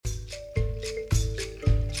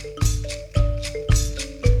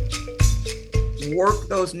work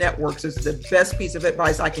those networks is the best piece of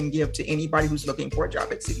advice I can give to anybody who's looking for a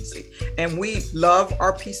job at CDC. And we love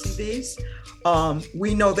our PCVs.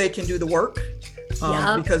 We know they can do the work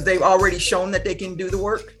because they've already shown that they can do the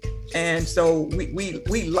work. And so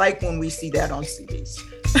we like when we see that on CVs.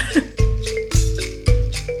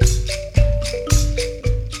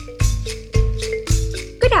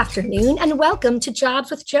 Good afternoon and welcome to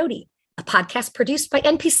Jobs with Jody, a podcast produced by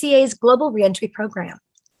NPCA's Global Reentry Program.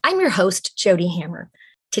 I'm your host, Jody Hammer.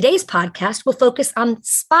 Today's podcast will focus on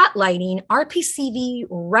spotlighting RPCV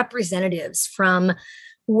representatives from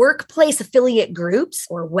workplace affiliate groups,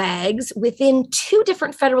 or WAGs, within two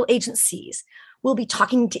different federal agencies. We'll be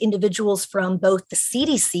talking to individuals from both the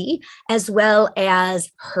CDC as well as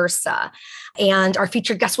HRSA. And our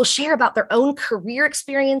featured guests will share about their own career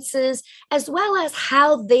experiences, as well as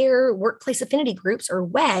how their workplace affinity groups, or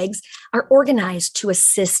WAGs, are organized to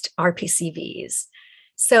assist RPCVs.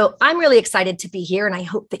 So I'm really excited to be here, and I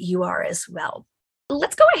hope that you are as well.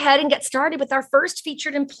 Let's go ahead and get started with our first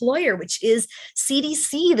featured employer, which is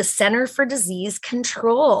CDC, the Center for Disease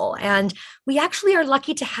Control. And we actually are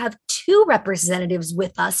lucky to have two representatives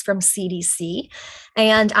with us from CDC.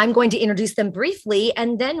 And I'm going to introduce them briefly,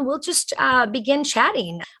 and then we'll just begin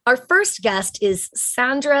chatting. Our first guest is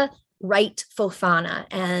Sandra Wright Fofana.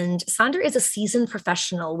 And Sandra is a seasoned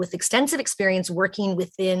professional with extensive experience working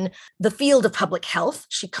within the field of public health.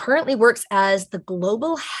 She currently works as the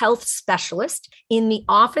Global Health Specialist in the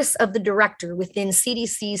Office of the Director within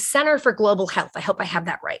CDC's Center for Global Health. I hope I have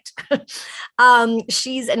that right.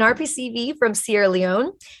 She's an RPCV from Sierra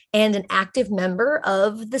Leone and an active member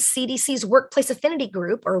of the CDC's Workplace Affinity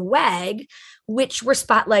Group, or WAG, which we're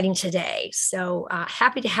spotlighting today. So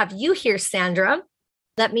happy to have you here, Sandra.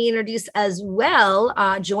 Let me introduce as well,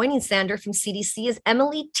 joining Sandra from CDC is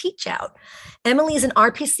Emily Teachout. Emily is an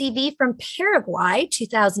RPCV from Paraguay,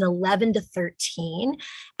 2011 to 13,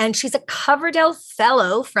 and she's a Coverdell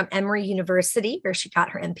Fellow from Emory University, where she got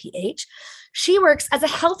her MPH. She works as a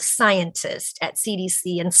health scientist at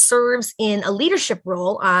CDC and serves in a leadership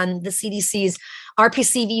role on the CDC's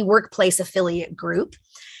RPCV Workplace Affiliate Group.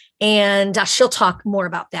 And she'll talk more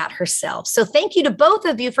about that herself. So thank you to both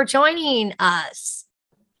of you for joining us.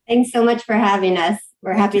 Thanks so much for having us.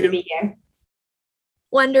 We're happy to be here.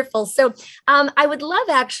 Wonderful. So I would love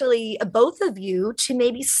actually both of you to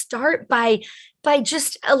maybe start by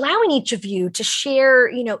just allowing each of you to share,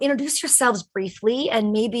 introduce yourselves briefly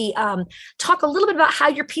and maybe talk a little bit about how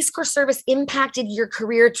your Peace Corps service impacted your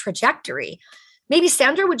career trajectory. Maybe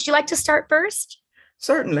Sandra, would you like to start first?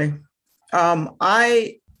 Certainly.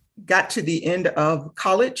 I got to the end of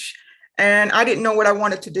college and I didn't know what I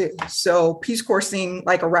wanted to do. So Peace Corps seemed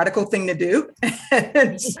like a radical thing to do.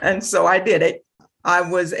 and so I did it. I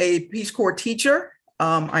was a Peace Corps teacher.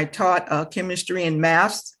 I taught chemistry and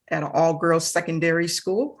maths at an all-girls secondary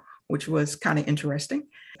school, which was kind of interesting.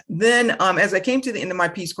 Then as I came to the end of my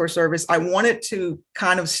Peace Corps service, I wanted to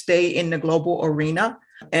kind of stay in the global arena,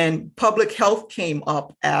 and public health came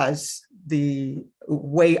up as the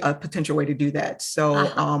potential way to do that.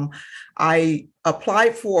 So I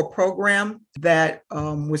applied for a program that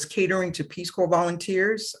was catering to Peace Corps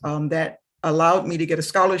volunteers that allowed me to get a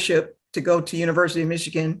scholarship to go to University of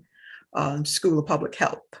Michigan School of Public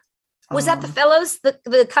Health. Was that the fellows, the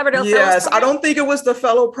Coverdell Fellows? Yes, I don't think it was the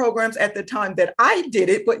fellow programs at the time that I did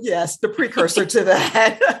it, but yes, the precursor to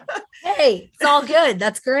that. Hey, it's all good.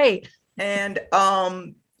 That's great. And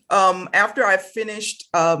after I finished,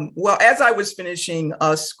 as I was finishing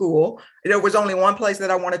school, there was only one place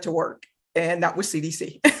that I wanted to work, and that was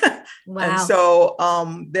CDC. Wow. And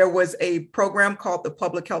so there was a program called the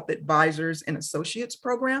Public Health Advisors and Associates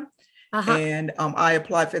Program. And I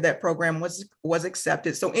applied for that program, was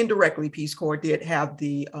accepted. So indirectly, Peace Corps did have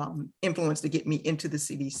the influence to get me into the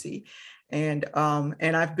CDC. And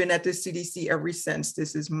I've been at the CDC ever since.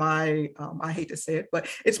 This is my, I hate to say it, but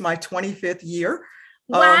it's my 25th year.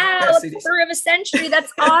 Wow, a quarter of a century.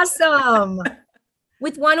 That's awesome.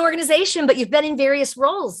 With one organization, but you've been in various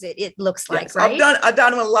roles, it looks like, yes, right? I've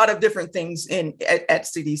done a lot of different things at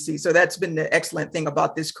CDC. So that's been the excellent thing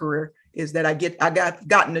about this career, is that I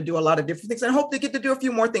gotten to do a lot of different things, and I hope to get to do a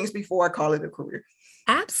few more things before I call it a career.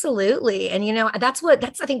 Absolutely. And that's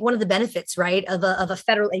I think one of the benefits, right, of a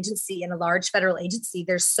federal agency, and a large federal agency.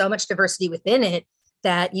 There's so much diversity within it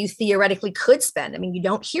that you theoretically could spend. I mean, you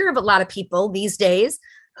don't hear of a lot of people these days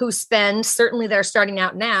who spend, certainly they're starting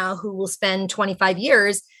out now, who will spend 25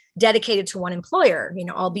 years dedicated to one employer,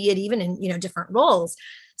 albeit even in, different roles.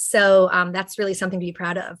 So that's really something to be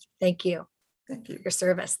proud of. Thank you. Thank you for your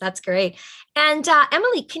service. That's great. And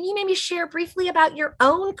Emily, can you maybe share briefly about your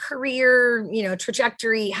own career,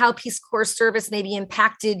 trajectory, how Peace Corps service maybe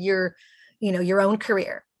impacted your your own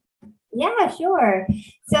career? Yeah, sure.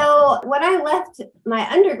 So when I left my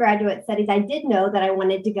undergraduate studies, I did know that I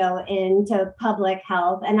wanted to go into public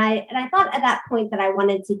health. And I thought at that point that I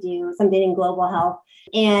wanted to do something in global health.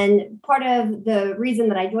 And part of the reason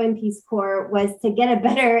that I joined Peace Corps was to get a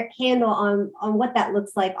better handle on what that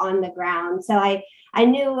looks like on the ground. So I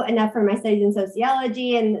knew enough from my studies in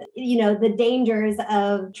sociology and, the dangers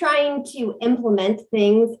of trying to implement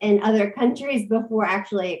things in other countries before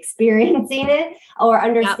actually experiencing it or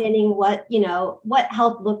understanding what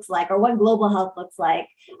health looks like or what global health looks like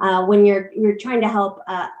when you're trying to help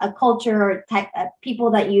a culture or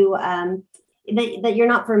people that you that you're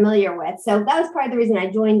not familiar with. So that was part of the reason I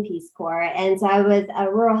joined Peace Corps. And so I was a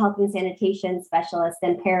rural health and sanitation specialist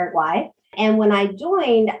in Paraguay. And when I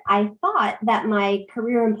joined, I thought that my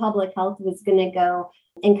career in public health was going to go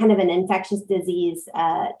in kind of an infectious disease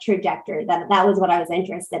trajectory. That was what I was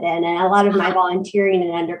interested in. And a lot of my volunteering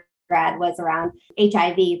in undergrad was around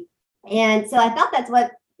HIV. And so I thought that's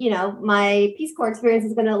what my Peace Corps experience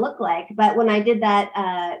is going to look like. But when I did that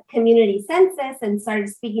community census and started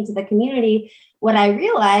speaking to the community, what I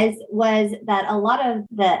realized was that a lot of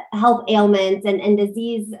the health ailments and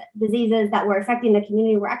diseases that were affecting the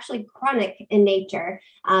community were actually chronic in nature.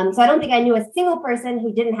 So I don't think I knew a single person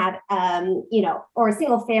who didn't have, or a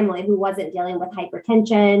single family who wasn't dealing with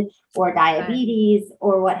hypertension or diabetes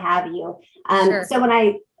or what have you. So when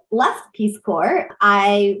I left Peace Corps,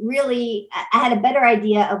 I had a better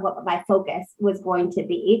idea of what my focus was going to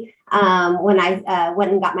be when I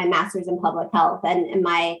went and got my master's in public health. And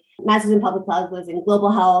my master's in public health was in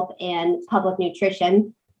global health and public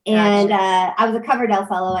nutrition. And I was a Coverdell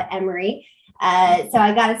Fellow at Emory. So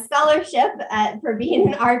I got a scholarship for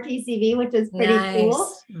being an RPCV, which was pretty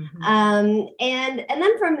cool. Mm-hmm. And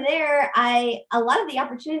then from there, a lot of the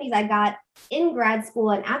opportunities I got in grad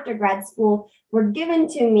school and after grad school were given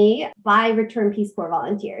to me by return Peace Corps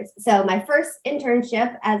volunteers. So my first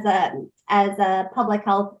internship as a public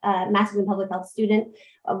health, master's in public health student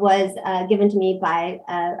was given to me by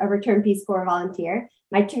a return Peace Corps volunteer.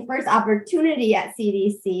 My first opportunity at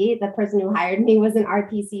CDC, the person who hired me was an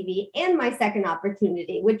RPCV, and my second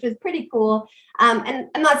opportunity, which was pretty cool. And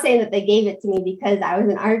I'm not saying that they gave it to me because I was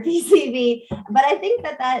an RPCV, but I think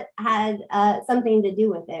that had something to do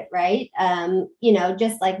with it, right?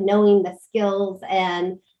 Just like knowing the skills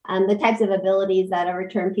and the types of abilities that a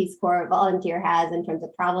return Peace Corps volunteer has in terms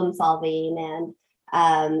of problem solving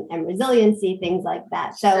and resiliency, things like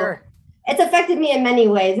that. So. Sure. It's affected me in many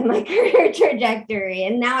ways in my career trajectory.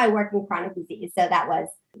 And now I work in chronic disease. So that was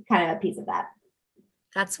kind of a piece of that.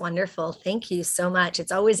 That's wonderful. Thank you so much.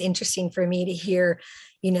 It's always interesting for me to hear,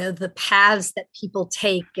 the paths that people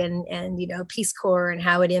take and Peace Corps and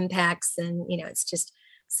how it impacts. And, it's just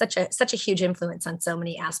such a huge influence on so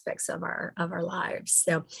many aspects of our lives.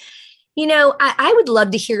 So, I would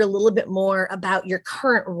love to hear a little bit more about your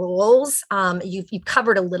current roles. You've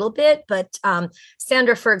covered a little bit, but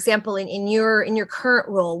Sandra, for example, in your current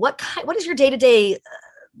role, what does your day-to-day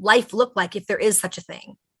life look like, if there is such a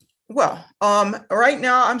thing? Well, right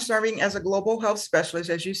now I'm serving as a global health specialist.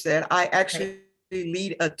 As you said, I actually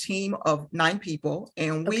lead a team of 9 people,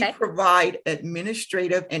 and we provide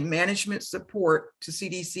administrative and management support to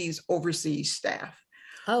CDC's overseas staff.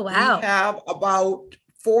 Oh, wow. We have about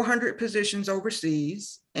 400 positions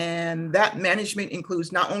overseas, and that management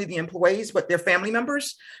includes not only the employees, but their family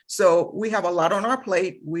members. So we have a lot on our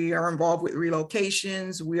plate. We are involved with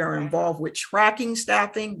relocations. We are involved with tracking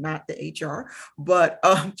staffing, not the HR, but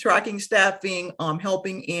tracking staffing,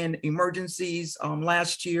 helping in emergencies.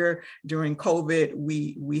 Last year during COVID,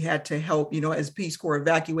 we had to help, as Peace Corps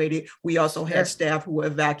evacuated, we also had staff who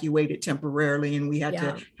evacuated temporarily, and we had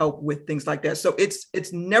to help with things like that. So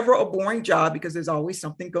it's never a boring job because there's always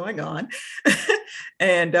something going on.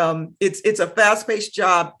 And it's a fast-paced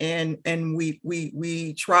job, and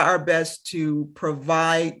we try our best to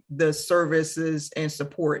provide the services and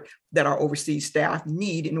support that our overseas staff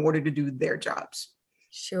need in order to do their jobs.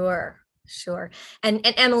 Sure. And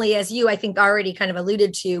Emily, as you, I think, already kind of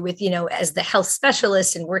alluded to with, as the health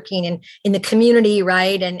specialist and working in the community,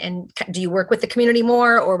 right? And do you work with the community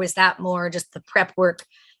more, or was that more just the prep work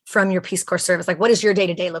from your Peace Corps service? Like, what does your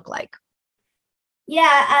day-to-day look like?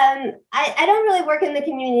 Yeah, I don't really work in the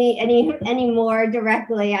community anymore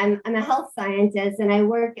directly. I'm a health scientist, and I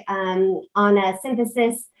work on a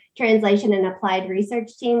synthesis, translation, and applied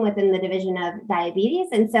research team within the Division of Diabetes.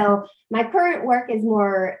 And so my current work is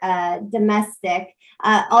more domestic,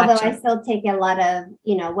 although I still take a lot of,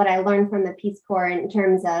 what I learned from the Peace Corps in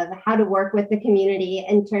terms of how to work with the community,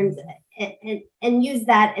 in terms and use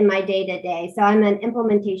that in my day to day. So I'm an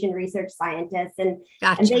implementation research scientist, and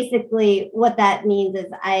Gotcha. basically what that means is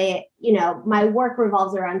my work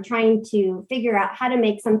revolves around trying to figure out how to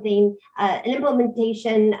make something, an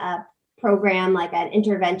implementation program, like an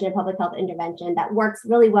intervention, public health intervention that works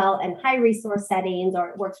really well in high resource settings, or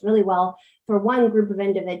it works really well for one group of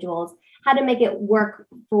individuals, how to make it work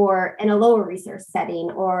for in a lower resource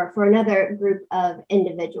setting or for another group of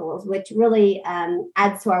individuals, which really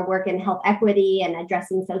adds to our work in health equity and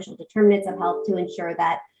addressing social determinants of health to ensure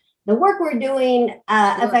that the work we're doing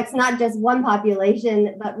affects not just one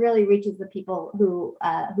population, but really reaches the people who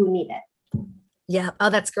need it. Yeah.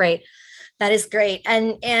 Oh, that's great. That is great.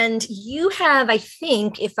 And you have, I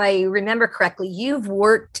think, if I remember correctly, you've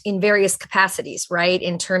worked in various capacities, right?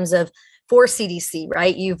 In terms of for CDC,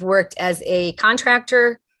 right? You've worked as a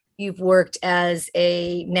contractor, you've worked as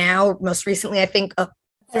now most recently, I think, a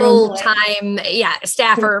full-time,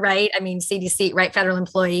 staffer, right? I mean, CDC, right? Federal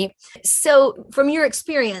employee. So from your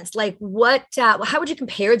experience, like how would you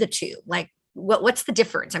compare the two? Like, what's the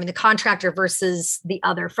difference? I mean, the contractor versus the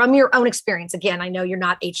other from your own experience. Again, I know you're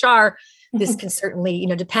not HR. This can certainly,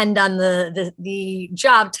 depend on the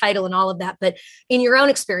job title and all of that. But in your own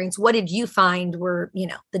experience, what did you find were,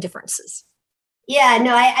 the differences? Yeah,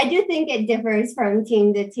 no, I do think it differs from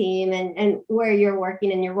team to team and where you're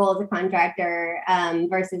working in your role as a contractor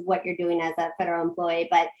versus what you're doing as a federal employee.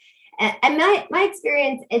 But and my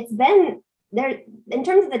experience, it's been there in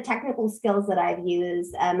terms of the technical skills that I've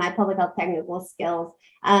used, my public health technical skills.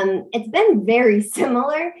 It's been very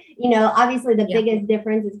similar. Obviously the biggest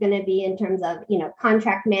difference is going to be in terms of,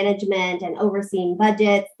 contract management and overseeing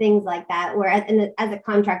budgets, things like that, where as a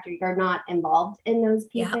contractor, you're not involved in those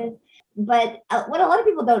pieces. Yeah. But what a lot of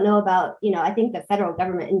people don't know about, I think the federal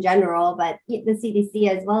government in general, but the CDC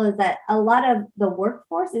as well, is that a lot of the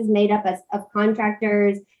workforce is made up of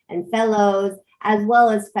contractors and fellows, as well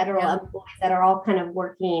as federal employees that are all kind of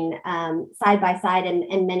working side by side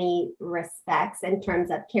in many respects in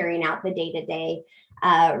terms of carrying out the day-to-day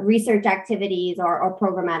research activities or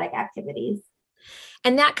programmatic activities.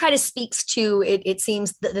 And that kind of speaks to, it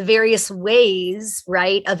seems, the various ways,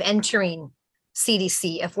 right, of entering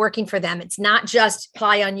CDC, of working for them. It's not just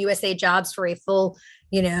apply on USA Jobs for a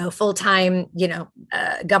full-time,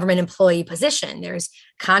 government employee position. There's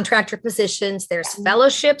contractor positions, there's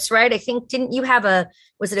fellowships, right? I think, didn't you have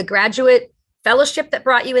was it a graduate fellowship that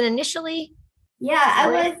brought you in initially? Yeah,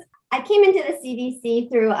 I came into the CDC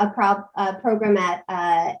through a program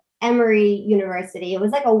at Emory University. It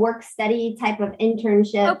was like a work study type of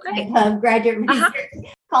internship, type of graduate research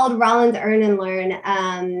called Rollins Earn and Learn.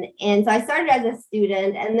 And so I started as a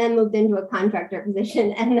student and then moved into a contractor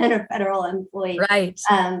position and then a federal employee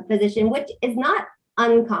position, which is not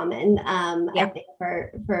uncommon, I think,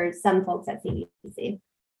 for some folks at CDC.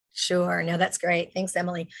 Sure. No, that's great. Thanks,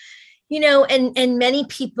 Emily. And many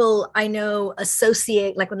people I know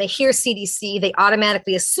associate, like when they hear CDC, they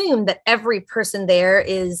automatically assume that every person there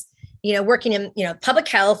is, working in, public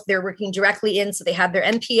health. They're working directly in, so they have their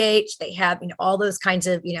MPH, they have, all those kinds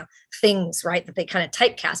of, things, right, that they kind of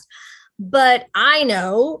typecast. But I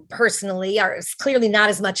know personally, it's clearly not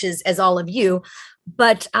as much as all of you,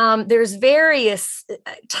 but there's various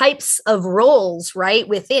types of roles, right,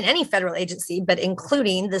 within any federal agency, but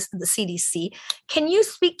including the CDC. Can you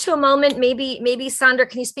speak to a moment, maybe Sandra,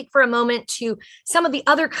 can you speak for a moment to some of the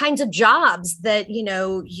other kinds of jobs that,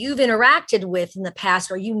 you've interacted with in the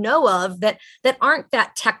past or of that aren't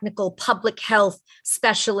that technical public health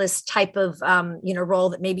specialist type of, role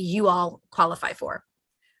that maybe you all qualify for?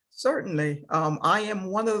 Certainly. I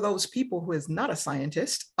am one of those people who is not a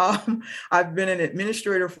scientist. I've been an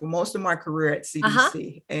administrator for most of my career at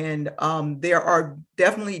CDC, and there are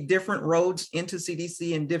definitely different roads into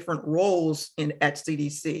CDC and different roles at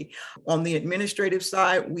CDC. On the administrative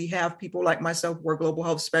side, we have people like myself who are global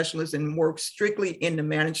health specialists and work strictly in the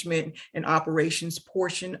management and operations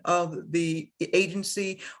portion of the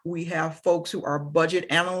agency. We have folks who are budget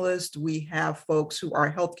analysts. We have folks who are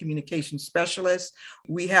health communication specialists.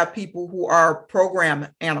 We have people who are program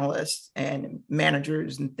analysts and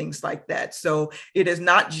managers and things like that. So it is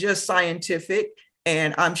not just scientific.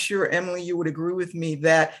 And I'm sure, Emily, you would agree with me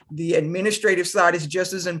that the administrative side is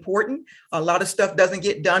just as important. A lot of stuff doesn't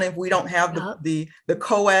get done if we don't have the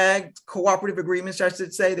cooperative agreements, I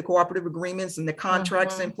should say, the cooperative agreements and the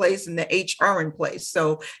contracts in place and the HR in place.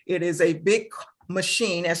 So it is a big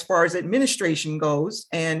machine as far as administration goes.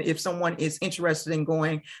 And if someone is interested in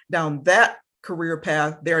going down that career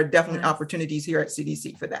path, there are definitely opportunities here at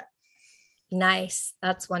CDC for that. Nice.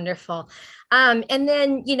 That's wonderful. And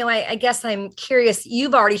then, I guess I'm curious,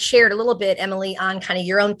 you've already shared a little bit, Emily, on kind of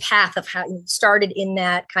your own path of how you started in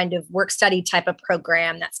that kind of work study type of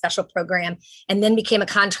program, that special program, and then became a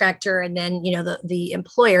contractor and then, the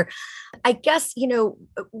employer. I guess,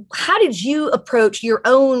 how did you approach your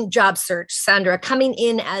own job search, Sandra, coming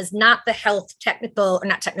in as not the health technical, or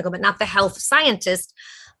not technical, but not the health scientist?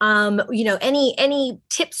 Any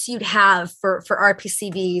tips you'd have for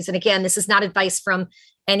RPCVs? And again, this is not advice from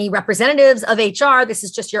any representatives of HR. This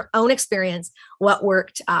is just your own experience. What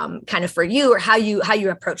worked kind of for you, or how you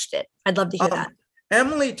approached it? I'd love to hear that.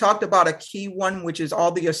 Emily talked about a key one, which is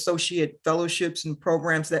all the associate fellowships and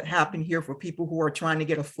programs that happen here for people who are trying to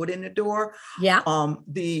get a foot in the door. Yeah.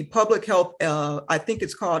 The public health, I think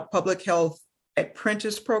it's called Public Health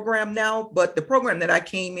Apprentice program now, but the program that I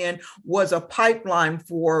came in was a pipeline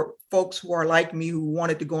for folks who are like me, who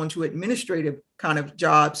wanted to go into administrative kind of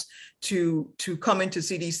jobs, to come into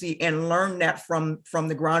CDC and learn that from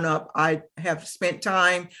the ground up. I have spent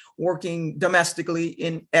time working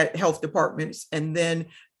domestically at health departments, and then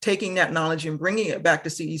taking that knowledge and bringing it back to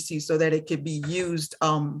CDC so that it could be used,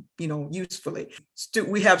 usefully.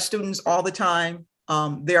 We have students all the time.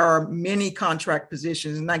 There are many contract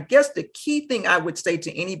positions. And I guess the key thing I would say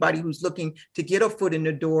to anybody who's looking to get a foot in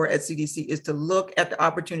the door at CDC is to look at the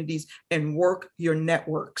opportunities and work your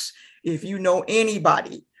networks. If you know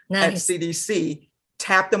anybody at CDC,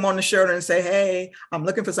 tap them on the shoulder and say, hey, I'm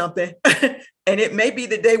looking for something. And it may be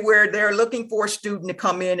the day where they're looking for a student to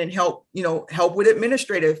come in and help with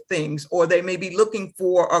administrative things, or they may be looking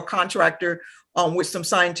for a contractor with some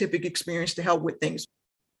scientific experience to help with things.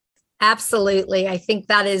 Absolutely. I think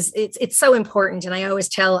that it's so important. And I always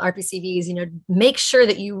tell RPCVs, make sure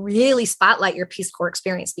that you really spotlight your Peace Corps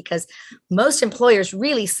experience, because most employers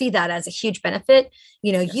really see that as a huge benefit.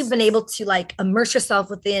 Yes. You've been able to immerse yourself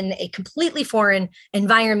within a completely foreign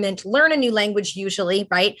environment, learn a new language, usually,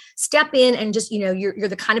 right? Step in and just, you're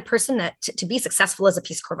the kind of person that to be successful as a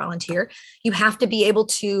Peace Corps volunteer, you have to be able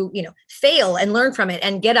to, fail and learn from it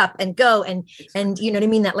and get up and go and you know what I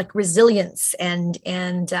mean? That resilience and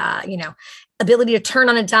ability to turn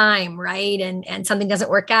on a dime, right? And something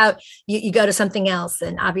doesn't work out, you go to something else.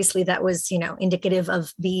 And obviously that was, indicative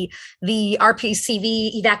of the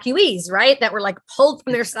RPCV evacuees, right? That were pulled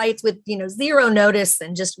from their sites with, zero notice,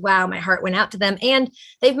 and just, wow, my heart went out to them, and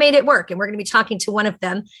they've made it work. And we're going to be talking to one of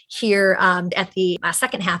them here at the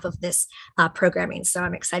second half of this programming. So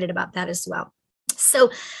I'm excited about that as well.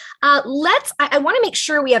 So I want to make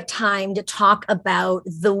sure we have time to talk about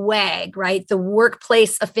the WAG, right? The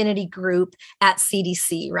Workplace Affinity Group at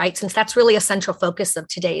CDC, right? Since that's really a central focus of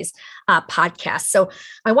today's podcast. So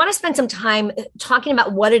I want to spend some time talking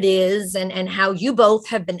about what it is and how you both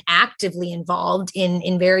have been actively involved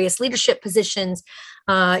in various leadership positions,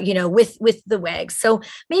 with the WAG. So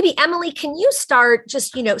maybe Emily, can you start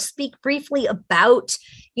just, speak briefly about,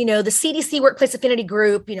 the CDC Workplace Affinity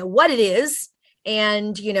Group, what it is,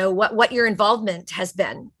 and what your involvement has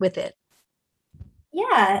been with it.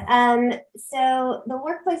 Yeah. So the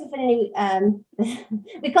Workplace Affinity,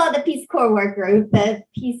 we call it the Peace Corps Work Group, the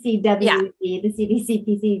PCWG, the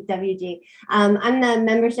CDC PCWG. I'm the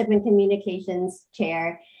Membership and Communications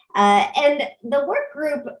Chair, and the work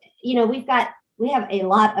group. We have a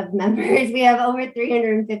lot of members. We have over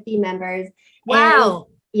 350 members. Wow.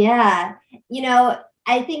 And, yeah.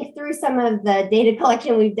 I think through some of the data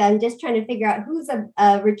collection we've done, just trying to figure out who's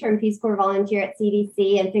a returned Peace Corps volunteer at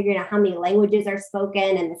CDC, and figuring out how many languages are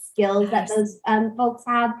spoken and the skills that those folks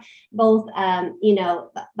have, both,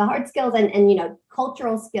 the hard skills and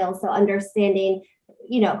cultural skills. So understanding,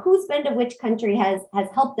 who's been to which country has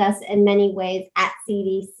helped us in many ways at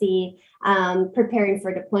CDC, preparing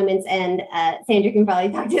for deployments. And Sandra can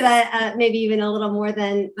probably talk to that maybe even a little more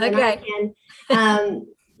than I can.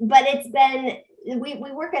 But it's been, we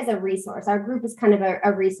work as a resource. Our group is kind of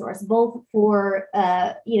a resource, both for,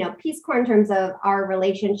 Peace Corps in terms of our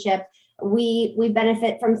relationship. We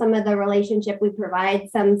benefit from some of the relationship. We provide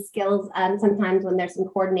some skills sometimes when there's some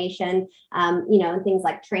coordination, and things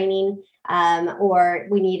like training, or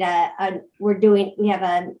we need we have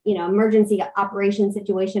a, emergency operation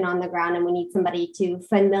situation on the ground, and we need somebody to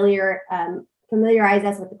familiarize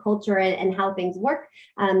us with the culture and how things work.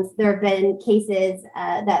 There have been cases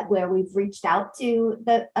where we've reached out to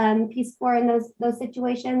the Peace Corps in those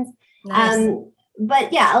situations. Nice.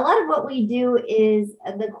 But yeah, a lot of what we do is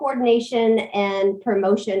the coordination and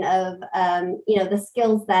promotion of, the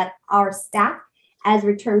skills that our staff as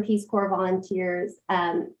returned Peace Corps volunteers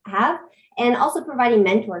have, and also providing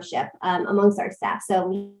mentorship amongst our staff. So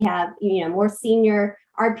we have, more senior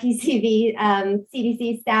RPCV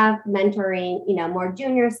CDC staff mentoring, more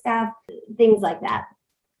junior staff, things like that.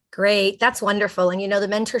 Great. That's wonderful. And, the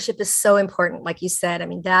mentorship is so important. Like you said, I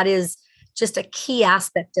mean, that is just a key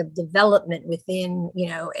aspect of development within,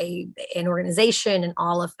 an organization and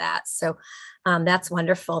all of that. So that's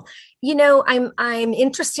wonderful. I'm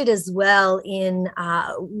interested as well in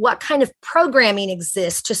what kind of programming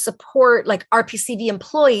exists to support like RPCV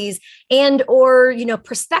employees and or,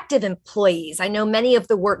 prospective employees. I know many of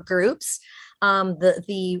the work groups,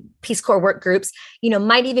 the Peace Corps work groups,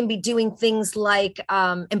 might even be doing things like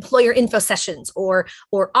employer info sessions or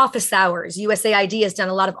office hours. USAID has done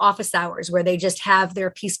a lot of office hours where they just have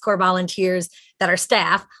their Peace Corps volunteers that are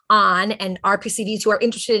staff on, and RPCVs who are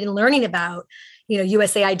interested in learning about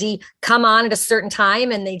USAID come on at a certain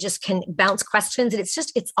time and they just can bounce questions. And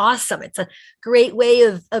it's awesome. It's a great way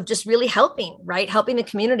of just really helping the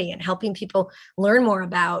community and helping people learn more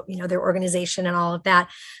about, their organization and all of that.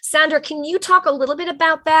 Sandra, can you talk a little bit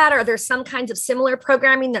about that? Are there some kinds of similar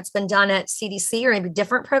programming that's been done at CDC or maybe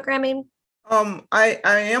different programming? I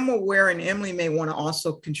am aware, and Emily may want to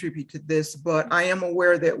also contribute to this, but I am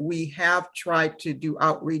aware that we have tried to do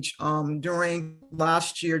outreach during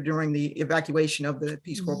last year, during the evacuation of the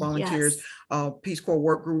Peace Corps volunteers. Yes. Peace Corps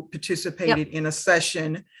work group participated in a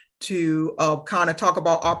session to kind of talk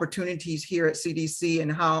about opportunities here at CDC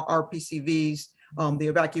and how RPCVs, the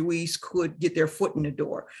evacuees, could get their foot in the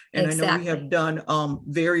door. And exactly. I know we have done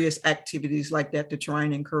various activities like that to try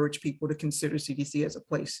and encourage people to consider CDC as a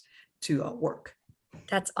place to work.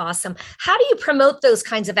 That's awesome. How do you promote those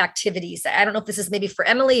kinds of activities? I don't know if this is maybe for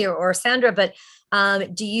Emily or Sandra, but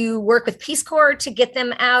do you work with Peace Corps to get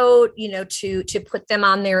them out, to put them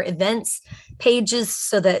on their events pages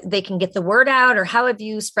so that they can get the word out? Or how have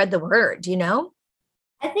you spread the word? Do you know?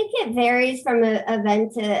 I think it varies from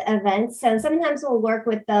event to event. So sometimes we'll work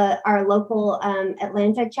with our local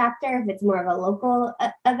Atlanta chapter if it's more of a local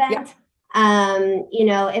event. Yeah.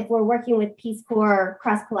 If we're working with Peace Corps,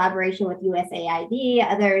 cross collaboration with USAID,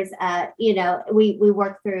 others, we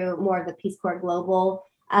work through more of the Peace Corps Global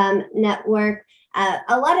network.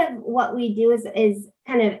 A lot of what we do is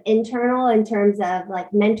kind of internal in terms of like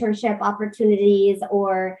mentorship opportunities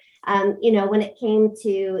or, when it came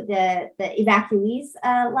to the evacuees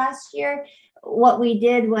last year, what we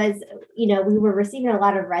did was, we were receiving a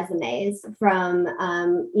lot of resumes from,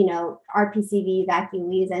 RPCV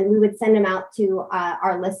evacuees, and we would send them out to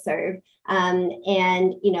our listserv and,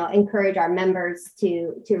 encourage our members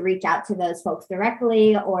to reach out to those folks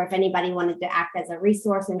directly, or if anybody wanted to act as a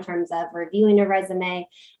resource in terms of reviewing a resume.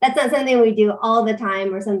 That's not something we do all the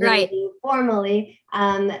time or something we do formally,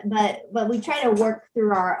 but we try to work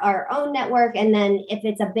through our own network. And then if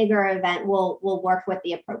it's a bigger event, we'll work with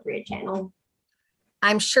the appropriate channel.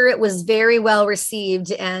 I'm sure it was very well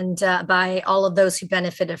received and by all of those who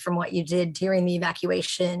benefited from what you did during the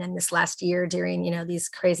evacuation and this last year during, these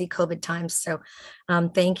crazy COVID times. So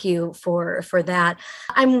thank you for that.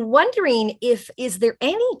 I'm wondering is there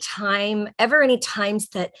any times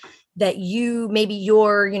that you, maybe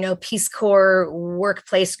your, Peace Corps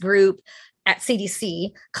workplace group at CDC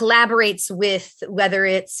collaborates with, whether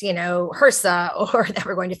it's, HRSA or that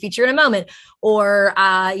we're going to feature in a moment, or,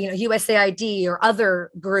 USAID or other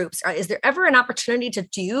groups? Is there ever an opportunity to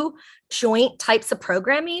do joint types of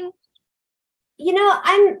programming?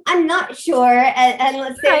 I'm not sure.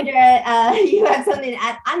 And Sandra, you have something to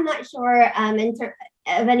add. I'm not sure in terms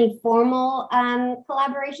of any formal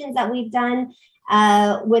collaborations that we've done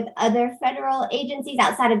with other federal agencies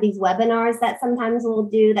outside of these webinars that sometimes we'll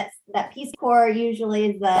do. That Peace Corps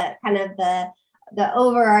usually is the kind of the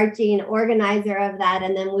overarching organizer of that,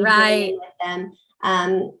 and then we join in with them.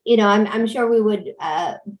 I'm sure we would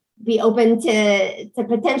be open to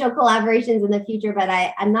potential collaborations in the future, but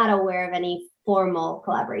I'm not aware of any formal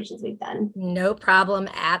collaborations we've done. No problem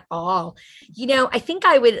at all. I think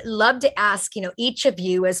I would love to ask, each of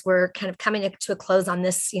you, as we're kind of coming to a close on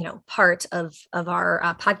this, part of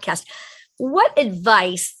our podcast, what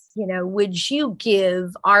advice, would you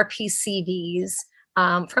give RPCVs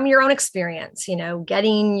from your own experience,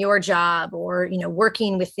 getting your job or,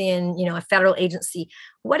 working within, a federal agency?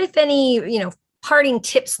 What, if any, parting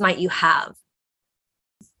tips might you have?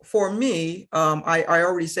 For me, I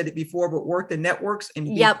already said it before, but work the networks and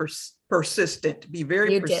be persistent, be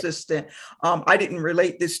very persistent. I didn't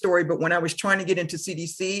relate this story, but when I was trying to get into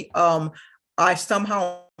CDC, I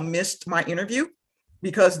somehow missed my interview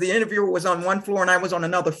because the interviewer was on one floor and I was on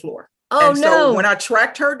another floor. Oh, and so when I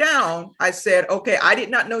tracked her down, I said, okay, I did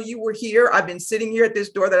not know you were here. I've been sitting here at this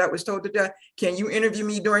door that I was told to do. Can you interview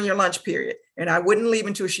me during your lunch period? And I wouldn't leave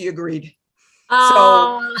until she agreed.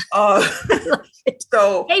 Oh,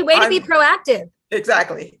 So hey, way to be proactive.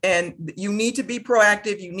 Exactly. And you need to be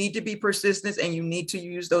proactive, you need to be persistent, and you need to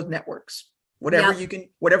use those networks, whatever you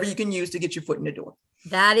can use to get your foot in the door.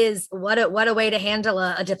 That is what a way to handle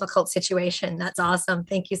a difficult situation. That's awesome.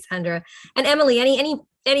 Thank you, Sandra. And Emily,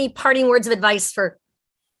 any parting words of advice for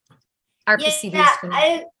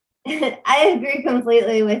RPCVs? Yeah, I agree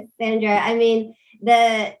completely with Sandra. I mean,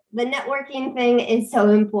 the networking thing is so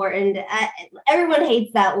important. Everyone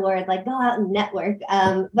hates that word, like go out and network.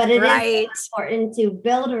 But it is important to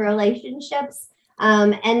build relationships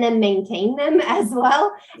and then maintain them as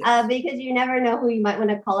well, because you never know who you might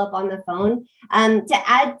want to call up on the phone. To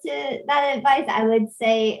add to that advice, I would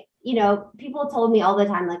say, people told me all the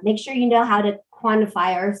time, like, make sure you know how to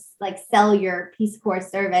quantify or like sell your Peace Corps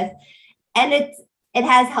service. And it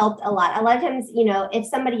has helped a lot. A lot of times, if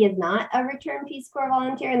somebody is not a return Peace Corps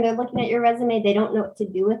volunteer and they're looking at your resume, they don't know what to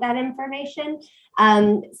do with that information.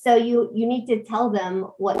 So you need to tell them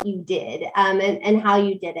what you did and how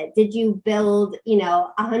you did it. Did you build,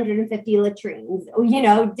 150 latrines?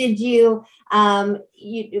 Did you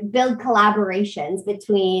build collaborations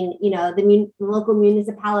between, the local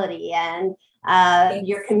municipality and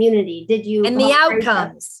your community? Did you and the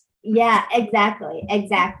outcomes? Yeah, exactly.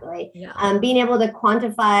 Yeah. Being able to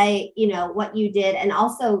quantify, what you did, and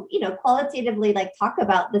also, qualitatively, like, talk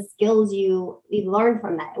about the skills you learned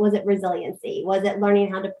from that. Was it resiliency? Was it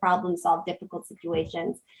learning how to problem solve difficult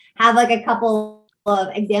situations? Have like a couple of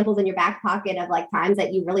examples in your back pocket of like times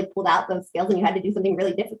that you really pulled out those skills and you had to do something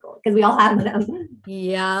really difficult, because we all have them.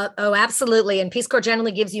 Yeah. Oh, absolutely. And Peace Corps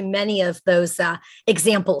generally gives you many of those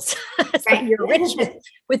examples. So you're rich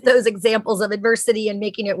with those examples of adversity and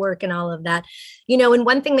making it work and all of that. And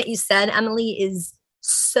one thing that you said, Emily, is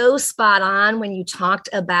so spot on when you talked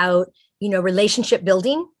about, relationship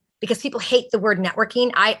building, because people hate the word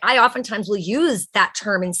networking. I oftentimes will use that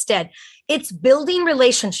term instead. It's building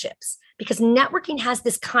relationships, because networking has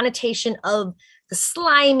this connotation of the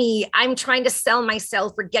slimy, I'm trying to sell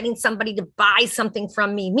myself or getting somebody to buy something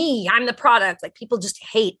from me, I'm the product. Like, people just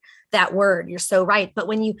hate that word. You're so right. But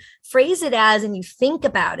when you phrase it as, and you think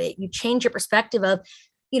about it, you change your perspective of,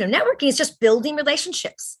 networking is just building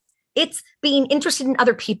relationships. It's being interested in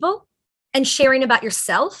other people and sharing about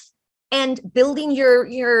yourself and building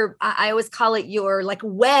your I always call it your like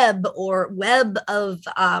web of,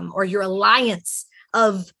 or your alliance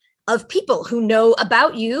of people who know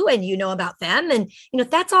about you and you know about them. And,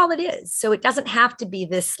 that's all it is. So it doesn't have to be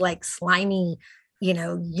this like slimy,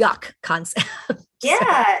 yuck concept.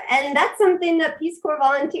 Yeah. And that's something that Peace Corps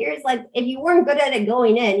volunteers, like, if you weren't good at it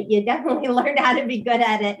going in, you definitely learned how to be good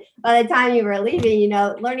at it by the time you were leaving,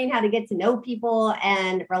 learning how to get to know people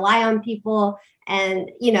and rely on people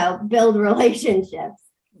and, build relationships.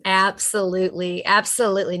 Absolutely.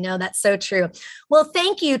 No, that's so true. Well,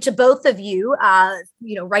 thank you to both of you.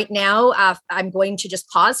 Right now, I'm going to just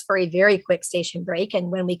pause for a very quick station break.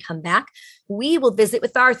 And when we come back, we will visit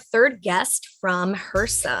with our third guest from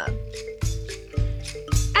HRSA.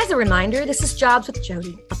 As a reminder, this is Jobs with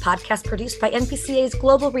Jody, a podcast produced by NPCA's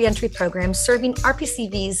Global Reentry Program, serving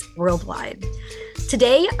RPCVs worldwide.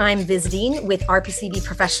 Today, I'm visiting with RPCV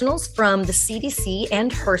professionals from the CDC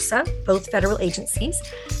and HRSA, both federal agencies,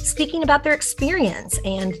 speaking about their experience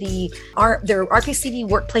and their RPCV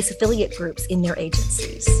workplace affiliate groups in their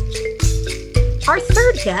agencies. Our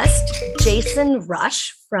third guest, Jason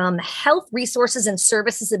Rush from Health Resources and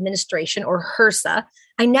Services Administration, or HRSA.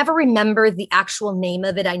 I never remember the actual name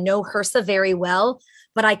of it. I know HRSA very well,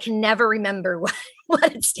 but I can never remember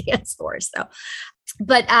what it stands for.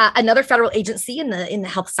 But another federal agency in the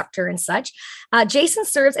health sector and such. Jason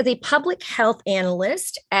serves as a public health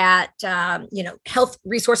analyst at Health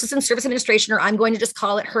Resources and Service Administration, or I'm going to just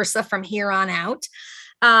call it HRSA from here on out.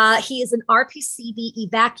 He is an RPCV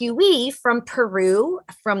evacuee from Peru,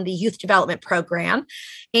 from the Youth Development Program,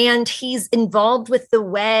 and he's involved with the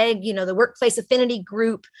WAG, the Workplace Affinity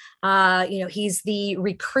Group. He's the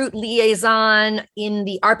recruit liaison in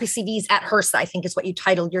the RPCVs at HRSA, I think is what you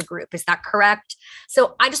titled your group. Is that correct?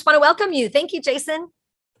 So I just want to welcome you. Thank you, Jason.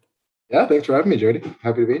 Yeah, thanks for having me, Jody.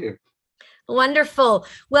 Happy to be here. Wonderful.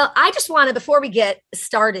 Well, I just want to, before we get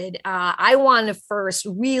started, I want to first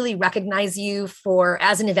really recognize you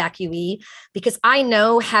as an evacuee, because I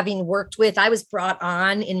know, having worked I was brought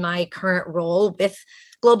on in my current role with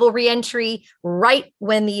Global Reentry right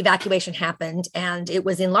when the evacuation happened. And it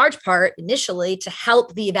was in large part initially to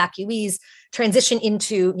help the evacuees transition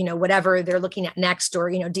into, whatever they're looking at next, or,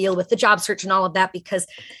 deal with the job search and all of that, because,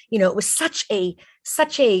 it was such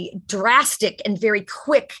a drastic and very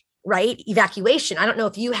quick right? Evacuation. I don't know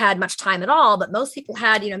if you had much time at all, but most people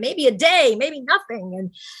had, maybe a day, maybe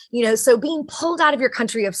nothing. And, so being pulled out of your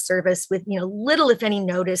country of service with, little, if any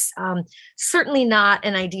notice, certainly not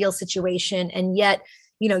an ideal situation. And yet,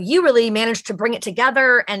 you really managed to bring it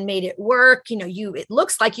together and made it work. It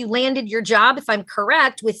looks like you landed your job, if I'm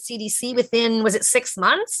correct, with CDC within, was it 6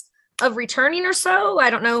 months of returning or so?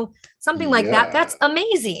 I don't know, something like that. That's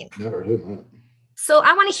amazing. Never heard that. So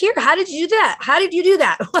I want to hear, how did you do that? How did you do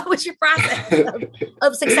that? What was your process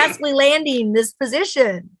of successfully landing this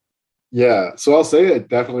position? Yeah. So I'll say it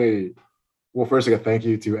definitely, well, first, like a thank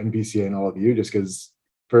you to NPCA and all of you, just because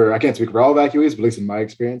I can't speak for all evacuees, but at least in my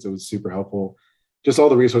experience, it was super helpful. Just all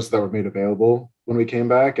the resources that were made available when we came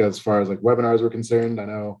back, as far as like webinars were concerned. I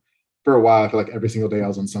know for a while, I feel like every single day I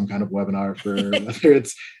was on some kind of webinar for whether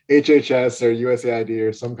it's HHS or USAID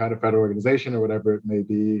or some kind of federal organization or whatever it may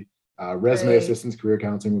be. Resume assistance, career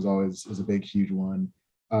counseling was a big, huge one.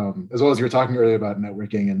 As well as you were talking earlier about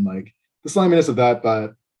networking and like the sliminess of that,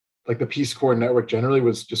 but like the Peace Corps network generally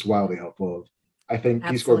was just wildly helpful. I think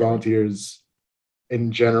Peace Corps volunteers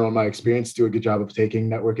in general, in my experience, do a good job of taking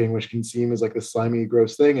networking, which can seem as like the slimy,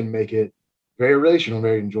 gross thing, and make it very relational,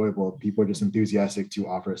 very enjoyable. People are just enthusiastic to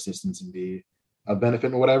offer assistance and be a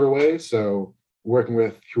benefit in whatever way. So working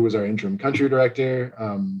with who was our interim country director,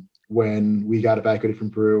 when we got evacuated from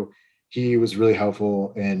Peru, he was really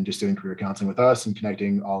helpful in just doing career counseling with us and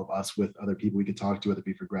connecting all of us with other people we could talk to, whether it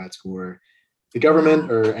be for grad school or the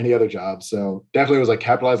government or any other job. So definitely was like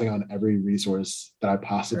capitalizing on every resource that I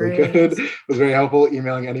possibly could. It was very helpful.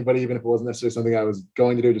 Emailing anybody, even if it wasn't necessarily something I was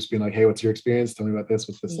going to do, just being like, hey, what's your experience? Tell me about this.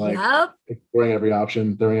 What's this like? Exploring every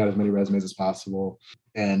option, throwing out as many resumes as possible.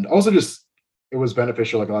 And also just, it was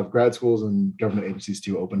beneficial. Like a lot of grad schools and government agencies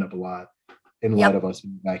too opened up a lot in light of us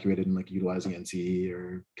being evacuated and like utilizing NCE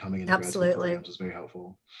or coming into grad school programs was very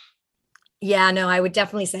helpful. Yeah, no, I would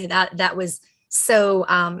definitely say that was so.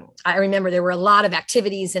 I remember there were a lot of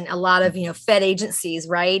activities and a lot of, Fed agencies,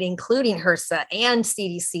 right, including HRSA and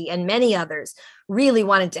CDC and many others, really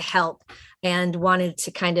wanted to help and wanted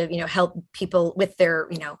to kind of, help people with their,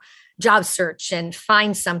 job search and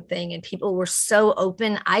find something. And people were so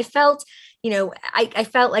open. I felt, I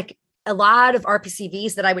felt like a lot of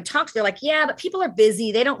RPCVs that I would talk to, they're like, yeah, but people are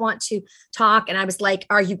busy. They don't want to talk. And I was like,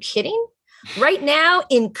 are you kidding? Right now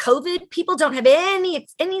in COVID, people don't have any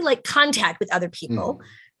like contact with other people.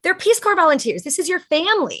 They're Peace Corps volunteers. This is your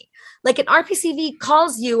family. Like an RPCV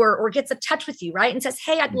calls you or gets in touch with you, right? And says,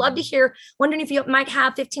 hey, I'd love to hear, wondering if you might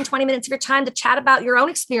have 15, 20 minutes of your time to chat about your own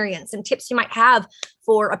experience and tips you might have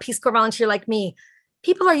for a Peace Corps volunteer like me.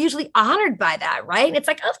 People are usually honored by that, right? And it's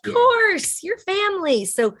like, of course, your family.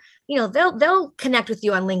 So, they'll connect with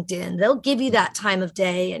you on LinkedIn. They'll give you that time of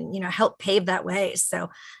day and, help pave that way. So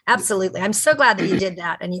absolutely. I'm so glad that you did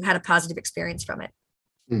that and you had a positive experience from it.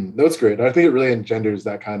 That's great. I think it really engenders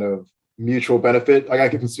that kind of mutual benefit. Like I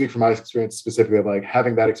can speak from my experience specifically of like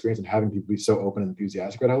having that experience and having people be so open and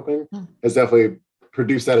enthusiastic about helping has definitely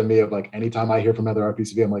produced that in me of like, anytime I hear from another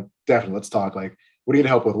RPCV, I'm like, definitely let's talk. Like, what do you need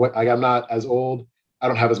help with? Like, I'm not as old. I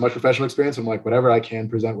don't have as much professional experience. I'm like, whatever I can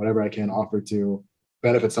present, whatever I can offer to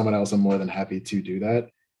benefit someone else, I'm more than happy to do that.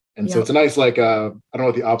 And so it's a nice, like, I don't know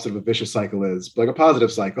what the opposite of a vicious cycle is, but like a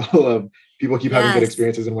positive cycle of people keep having good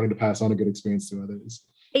experiences and wanting to pass on a good experience to others.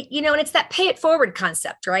 And it's that pay it forward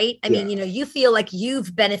concept, right? I mean, you feel like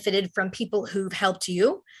you've benefited from people who've helped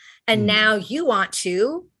you. And now you want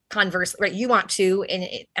to converse, right? You want to,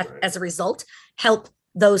 as a result, help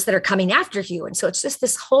those that are coming after you. And so it's just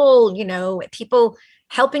this whole, people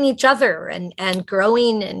helping each other and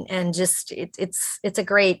growing and just it's a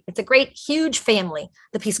great huge family,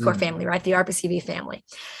 the Peace Corps family, right? The RPCV family.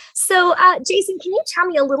 So Jason, can you tell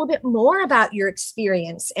me a little bit more about your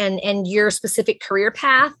experience and your specific career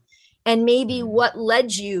path and maybe what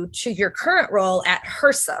led you to your current role at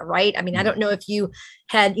HRSA, right? I mean, I don't know if you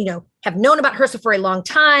had, have known about HRSA for a long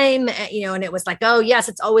time, and it was like, oh yes,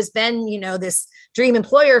 it's always been, this dream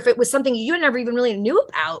employer. If it was something you never even really knew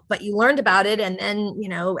about, but you learned about it and then,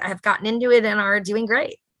 have gotten into it and are doing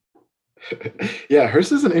great. Yeah,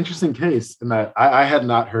 HRSA is an interesting case in that I had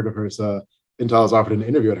not heard of HRSA until I was offered an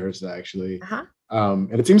interview at HRSA, actually.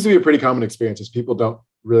 And it seems to be a pretty common experience as people don't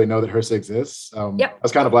really know that HRSA exists. I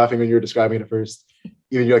was kind of laughing when you were describing it at first.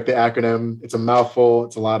 Even like the acronym, it's a mouthful.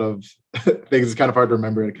 It's a lot of things. It's kind of hard to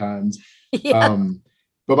remember at times.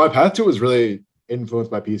 But my path to it was really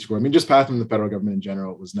influenced by Peace Corps. I mean, just path in the federal government in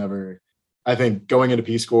general was never, I think, going into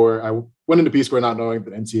Peace Corps. I went into Peace Corps not knowing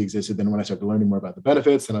that NC existed. Then when I started learning more about the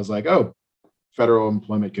benefits, then I was like, oh, federal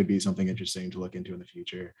employment could be something interesting to look into in the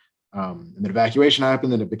future. And then evacuation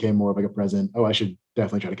happened, and it became more of like a present. Oh, I should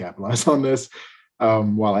definitely try to capitalize on this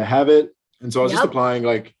while I have it. And so I was just applying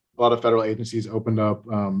like a lot of federal agencies opened up,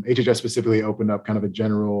 HHS specifically opened up kind of a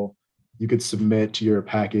general, you could submit your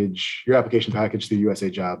application package through USA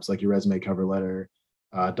Jobs, like your resume, cover letter,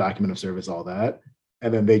 document of service, all that.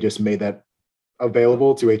 And then they just made that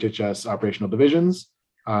available to HHS operational divisions.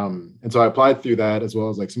 And so I applied through that as well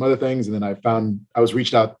as like some other things. And then HRSA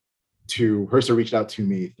reached out to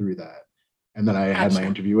me through that. And then I had my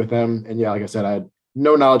interview with them. And yeah, like I said, I had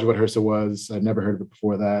no knowledge of what HRSA was. I'd never heard of it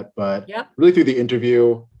before that, but really through the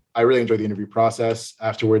interview, I really enjoyed the interview process.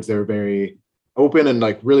 Afterwards, they were very open and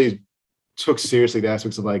like really took seriously the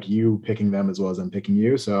aspects of like you picking them as well as them picking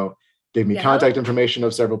you. So gave me contact information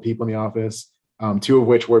of several people in the office, two of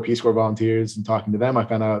which were Peace Corps volunteers. And talking to them, I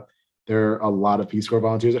found out there are a lot of Peace Corps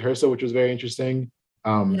volunteers at HRSA, which was very interesting.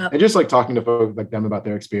 And just like talking to folks like them about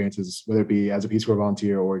their experiences, whether it be as a Peace Corps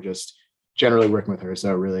volunteer or just generally working with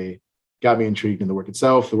HRSA, really got me intrigued in the work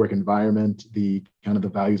itself, the work environment, the kind of the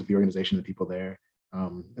values of the organization, the people there.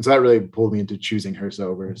 And so that really pulled me into choosing HRSA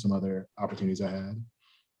over some other opportunities I had.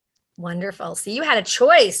 Wonderful. So you had a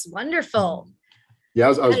choice. Wonderful. Yeah, I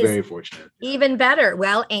was very fortunate. Even better.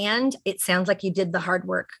 Well, and it sounds like you did the hard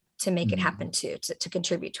work to make it happen too, to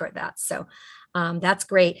contribute toward that. So that's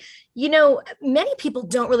great. You know, many people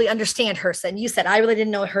don't really understand HRSA. And you said, I really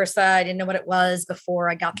didn't know HRSA. I didn't know what it was before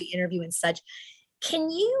I got the interview and such. Can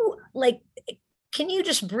you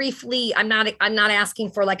just briefly, I'm not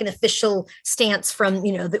asking for like an official stance from,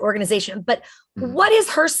 the organization, but what is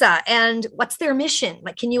HRSA and what's their mission?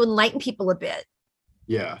 Like, can you enlighten people a bit?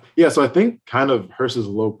 Yeah. So I think kind of HRSA's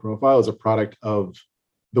low profile is a product of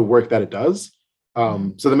the work that it does.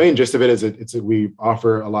 So the main gist of it is we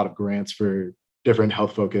offer a lot of grants for different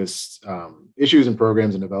health focused issues and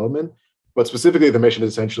programs and development, but specifically the mission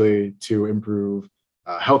is essentially to improve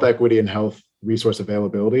health equity and health resource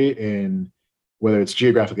availability in whether it's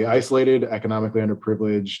geographically isolated, economically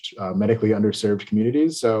underprivileged, medically underserved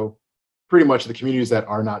communities. So pretty much the communities that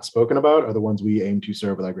are not spoken about are the ones we aim to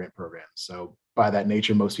serve with our grant programs. So by that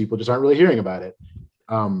nature, most people just aren't really hearing about it.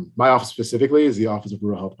 My office specifically is the Office of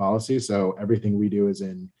Rural Health Policy. So everything we do is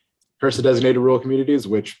in HRSA designated rural communities,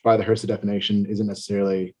 which by the HRSA definition isn't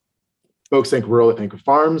necessarily, folks think rural, they think of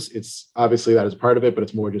farms. It's obviously that is part of it, but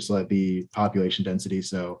it's more just like the population density.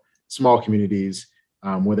 So small communities,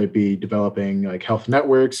 whether it be developing like health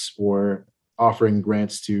networks or offering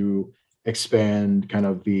grants to expand kind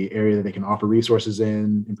of the area that they can offer resources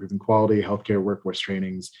in, improving quality, healthcare, workforce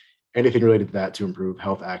trainings, anything related to that to improve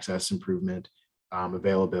health access, improvement,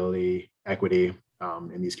 availability, equity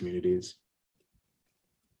in these communities.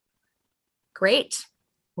 Great.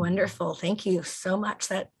 Wonderful. Thank you so much.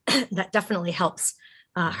 That definitely helps.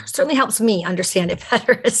 Certainly helps me understand it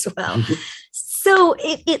better as well. So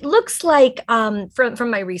it looks like from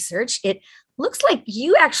my research, it looks like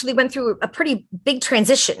you actually went through a pretty big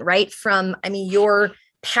transition, right? From, your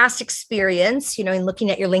past experience, in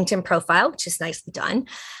looking at your LinkedIn profile, which is nicely done.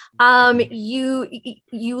 You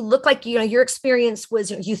look like, your experience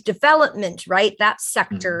was youth development, right? That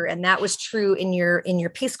sector. And that was true in your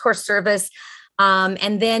Peace Corps service.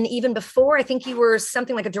 And then even before, I think you were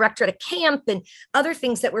something like a director at a camp and other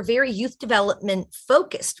things that were very youth development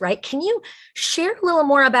focused, right? Can you share a little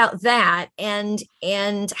more about that and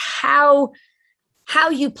how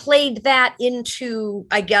you played that into,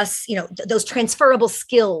 I guess, those transferable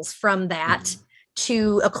skills from that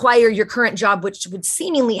to acquire your current job, which would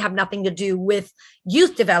seemingly have nothing to do with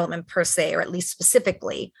youth development per se, or at least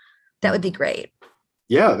specifically? That would be great.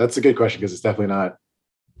 Yeah, that's a good question because it's definitely not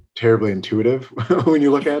terribly intuitive when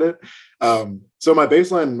you look at it. So my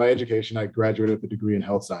baseline, my education, I graduated with a degree in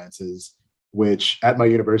health sciences, which at my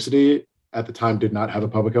university at the time did not have a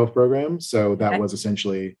public health program. So that was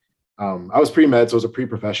essentially, I was pre-med, so it was a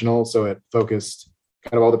pre-professional. So it focused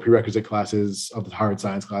kind of all the prerequisite classes of the hard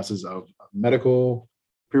science classes of medical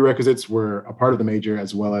prerequisites were a part of the major,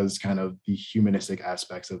 as well as kind of the humanistic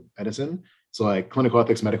aspects of medicine. So like clinical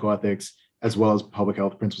ethics, medical ethics, as well as public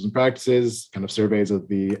health principles and practices, kind of surveys of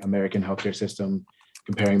the American healthcare system,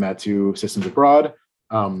 comparing that to systems abroad.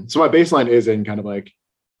 So my baseline is in kind of like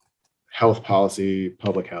health policy,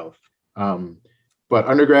 public health. But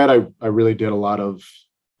undergrad, I really did a lot of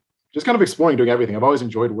just kind of exploring, doing everything. I've always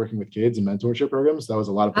enjoyed working with kids and mentorship programs. That was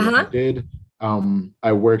a lot of what I did.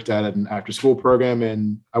 I worked at an after-school program,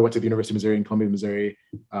 and I went to the University of Missouri in Columbia, Missouri,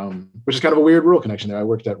 which is kind of a weird rural connection there. I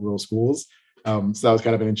worked at rural schools. So that was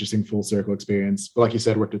kind of an interesting full circle experience. But like you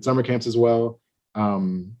said, worked at summer camps as well.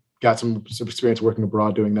 Got some experience working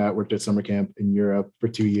abroad doing that. Worked at summer camp in Europe for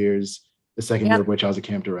 2 years, the second year of which I was a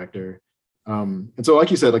camp director. And so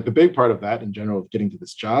like you said, like the big part of that in general, of getting to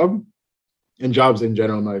this job and jobs in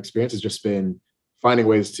general, my experience has just been finding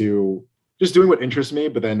ways to just doing what interests me,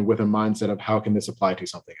 but then with a mindset of how can this apply to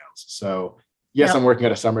something else. So yes, Yep. I'm working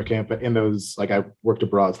at a summer camp, but in those, like I worked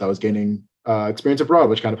abroad, so I was gaining experience abroad,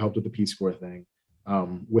 which kind of helped with the Peace Corps thing.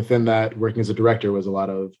 Within that, working as a director was a lot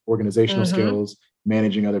of organizational Mhm. skills,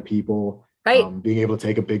 managing other people, Right. being able to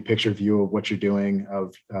take a big picture view of what you're doing,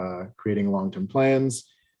 of creating long-term plans,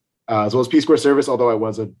 as well as Peace Corps service. Although I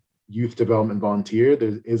was a youth development volunteer,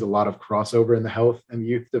 there is a lot of crossover in the health and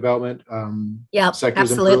youth development Yep.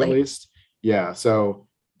 sectors in Peru, at Absolutely. least. Yeah. So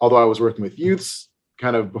although I was working with youths,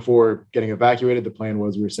 kind of before getting evacuated, the plan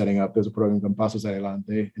was we were setting up, there's a program called Pasos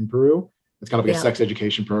Adelante in Peru. It's kind of like a Yep. sex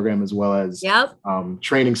education program, as well as Yep.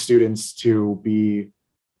 training students to be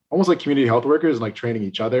almost like community health workers, and like training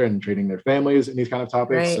each other and training their families in these kind of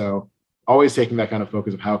topics. Right. So always taking that kind of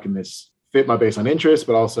focus of how can this fit my baseline interest,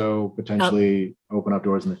 but also potentially open up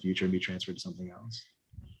doors in the future and be transferred to something else.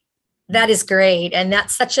 That is great. And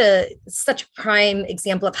that's such a prime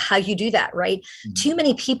example of how you do that, right? Mm-hmm. Too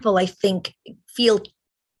many people, I think, feel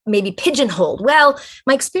maybe pigeonholed. Well,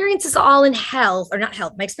 my experience is all in health, or not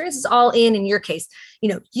health. My experience is all in your case,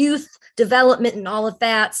 youth development and all of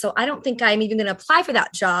that. So I don't think I'm even going to apply for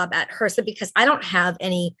that job at HRSA because I don't have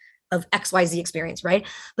any of XYZ experience, right?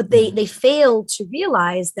 But they fail to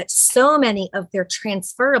realize that so many of their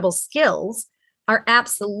transferable skills are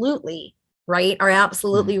absolutely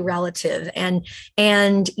relative. And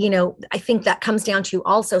I think that comes down to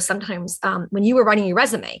also sometimes when you were writing your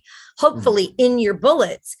resume, hopefully in your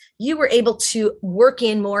bullets, you were able to work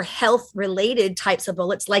in more health related types of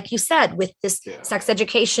bullets, like you said, with this sex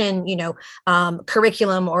education,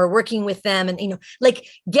 curriculum, or working with them, and, like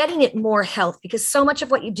getting it more health, because so much of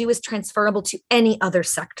what you do is transferable to any other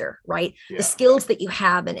sector, right? Yeah. The skills that you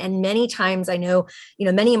have. And many times I know,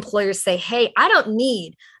 many employers say, hey, I don't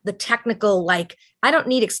need the technical, I don't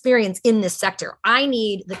need experience in this sector. I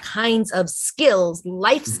need the kinds of skills,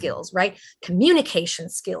 life skills, right? Communication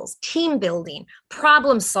skills, team building,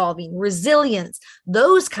 problem solving, resilience,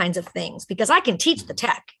 those kinds of things, because I can teach the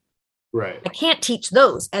tech. Right. I can't teach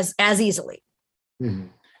those as easily. Mm-hmm.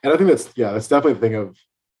 And I think that's definitely the thing of,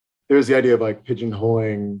 there's the idea of like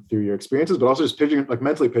pigeonholing through your experiences, but also just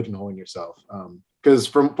mentally pigeonholing yourself. Because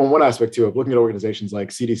from one aspect too, of looking at organizations like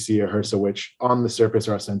CDC or HRSA, which on the surface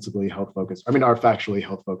are ostensibly health focused, are factually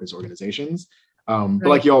health focused organizations. But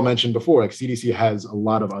like you all mentioned before, like CDC has a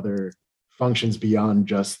lot of other functions beyond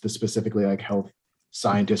just the specifically like health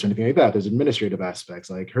scientists or anything like that. There's administrative aspects.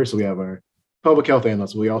 Like HRSA, we have our public health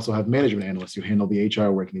analysts. We also have management analysts who handle the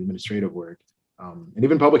HR work and the administrative work. And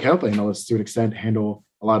even public health analysts, to an extent, handle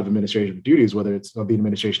a lot of administrative duties, whether it's of the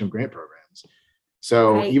administration of grant programs.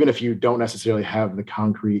 So even if you don't necessarily have the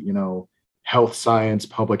concrete, health science,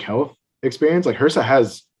 public health experience, like HRSA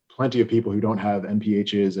has plenty of people who don't have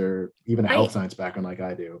NPHs or even a health science background like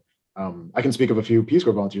I do. I can speak of a few Peace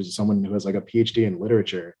Corps volunteers as someone who has like a PhD in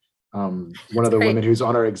literature. One of the women who's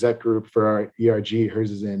on our exec group for our ERG,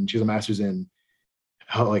 she's a master's in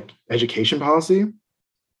education policy.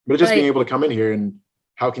 But it's just being able to come in here and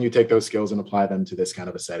how can you take those skills and apply them to this kind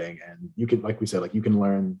of a setting? And you can, like we said, you can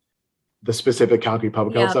learn the specific concrete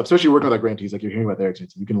public health stuff, especially working with our grantees, like you're hearing about their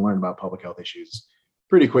experience. You can learn about public health issues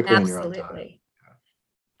pretty quickly in your own time.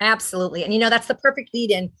 Absolutely. And, that's the perfect lead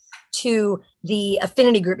in to the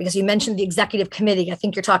affinity group, because you mentioned the executive committee. I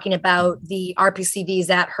think you're talking about the RPCVs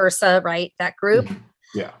at HRSA, right? That group. Mm-hmm.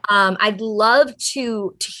 Yeah. I'd love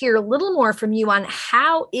to hear a little more from you on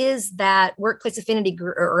how is that workplace affinity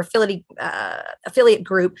group or affiliate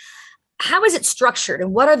group, how is it structured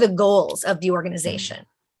and what are the goals of the organization?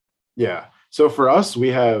 Yeah. So for us, we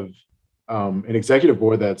have an executive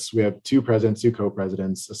board we have 2 presidents, 2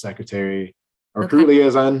 co-presidents, a secretary, a recruit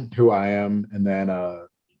liaison, who I am, and then a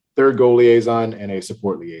third goal liaison and a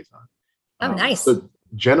support liaison. Oh, nice. So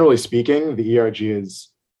generally speaking, the ERG is,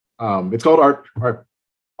 it's called our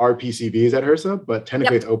RPCVs at HRSA, but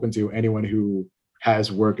technically it's open to anyone who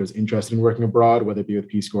has worked or is interested in working abroad, whether it be with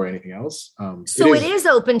Peace Corps or anything else. So it is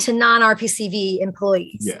open to non-RPCV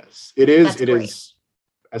employees. Yes, it is. That's it great. Is,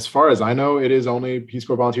 as far as I know, it is only Peace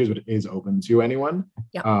Corps volunteers, but it is open to anyone.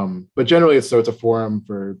 Yep. But generally it's a forum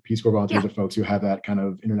for Peace Corps volunteers or folks who have that kind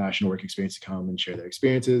of international work experience to come and share their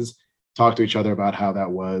experiences, talk to each other about how that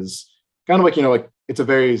was. Kind of it's a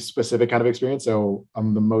very specific kind of experience. So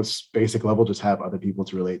on the most basic level, just have other people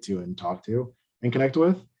to relate to and talk to and connect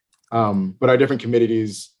with. But our different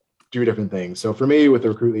committees do different things. So for me, with the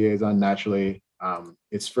recruit liaison, naturally,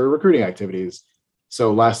 it's for recruiting activities.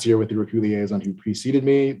 So last year with the recruit liaison who preceded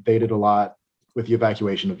me, they did a lot with the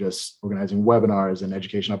evacuation of just organizing webinars and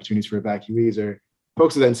education opportunities for evacuees or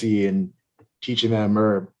folks at NCE and teaching them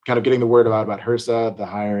or kind of getting the word about HRSA, the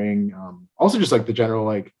hiring, also just the general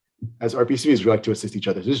as RPCVs, we like to assist each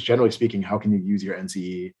other. Just generally speaking, how can you use your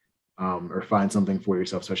NCE or find something for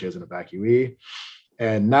yourself, especially as an evacuee?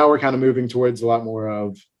 And now we're kind of moving towards a lot more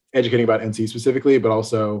of educating about NCE specifically, but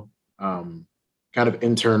also kind of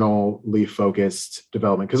internally focused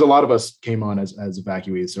development. Because a lot of us came on as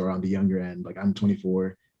evacuees, so we're on the younger end. Like I'm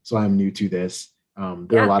 24, so I'm new to this.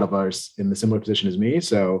 There are a lot of us in the similar position as me.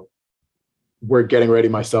 So we're getting ready,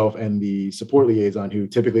 myself and the support liaison, who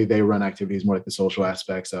typically they run activities more like the social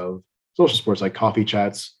aspects of social sports, like coffee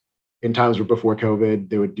chats. In times where before COVID,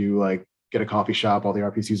 they would do like get a coffee shop. All the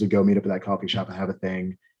RPCs would go meet up at that coffee shop and have a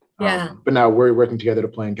thing. But now we're working together to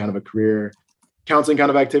plan kind of a career counseling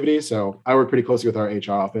kind of activity. So I work pretty closely with our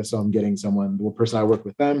HR office. So I'm getting the person I work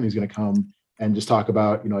with them who's going to come and just talk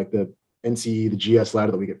about, like the NCE, the GS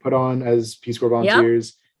ladder that we get put on as Peace Corps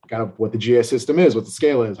volunteers, kind of what the GS system is, what the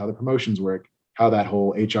scale is, how the promotions work, how that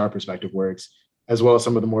whole HR perspective works, as well as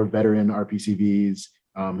some of the more veteran RPCVs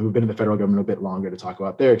who've been in the federal government a bit longer to talk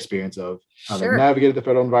about their experience of how they navigated the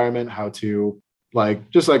federal environment, how to kind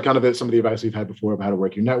of some of the advice we've had before about how to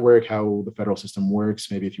work your network, how the federal system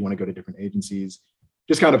works, maybe if you want to go to different agencies,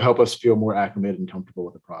 just kind of help us feel more acclimated and comfortable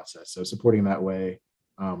with the process. So supporting that way.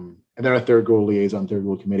 And then our third goal liaison, third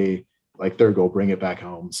goal committee, third goal, bring it back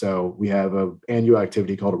home. So we have an annual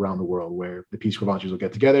activity called Around the World where the Peace Corps volunteers will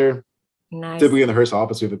get together. Nice. Typically in the HRSA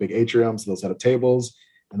office, we have a big atrium, so they'll set up tables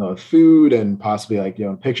and they'll have food and possibly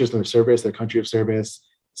pictures of their service, their country of service.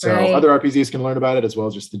 So other RPCs can learn about it, as well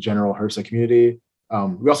as just the general HRSA community.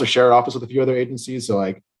 We also share an office with a few other agencies. So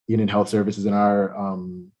like the Indian Health Services in our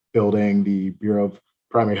building, the Bureau of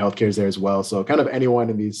Primary Health Care is there as well. So kind of anyone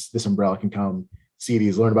in this umbrella can come see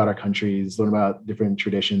these, learn about our countries, learn about different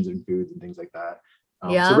traditions and foods and things like that.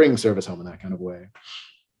 So bringing service home in that kind of way.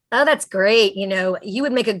 Oh, that's great. You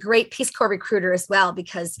would make a great Peace Corps recruiter as well,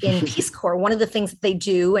 because in Peace Corps, one of the things that they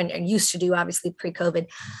do and used to do, obviously pre-COVID,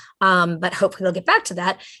 but hopefully they'll get back to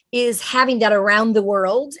that, is having that around the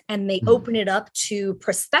world. And they open it up to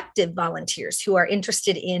prospective volunteers who are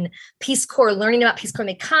interested in Peace Corps, learning about Peace Corps. And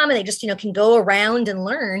they come and they just, can go around and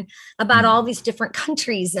learn about all these different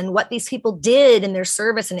countries and what these people did in their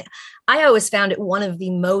service. And I always found it one of the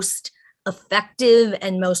most effective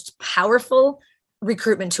and most powerful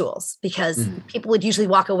recruitment tools, because people would usually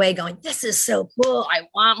walk away going, this is so cool. I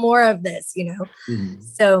want more of this,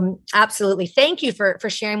 So absolutely. Thank you for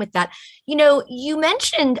sharing with that. You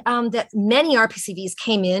mentioned that many RPCVs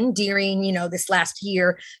came in during, this last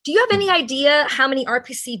year. Do you have any idea how many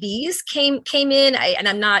RPCVs came in? And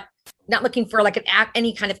I'm not looking for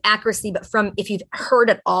any kind of accuracy, but from, if you've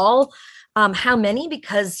heard at all, how many?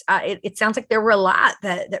 Because it sounds like there were a lot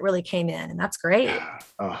that really came in, and that's great.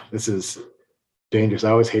 Oh, this is dangerous.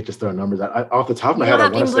 I always hate just throwing numbers out. Off the top of my head, I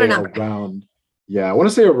want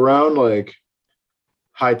to say around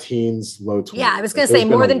high teens, low 20s. Yeah, I was going to say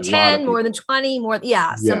more than 10, more than 20,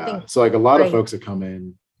 something. So a lot of folks that come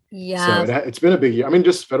in. Yeah. So it's been a big year. I mean,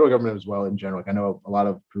 just federal government as well in general. I know a lot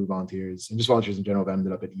of crew volunteers and just volunteers in general have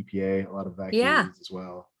ended up at EPA, a lot of vaccines as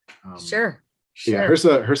well. Sure. Yeah,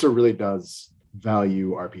 HRSA really does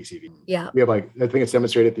value RPCV. Yeah. We have I think it's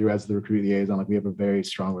demonstrated through as the recruit liaison, we have a very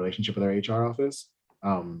strong relationship with our HR office.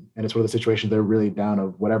 And it's one of the situations they're really down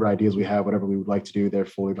of whatever ideas we have, whatever we would like to do, they're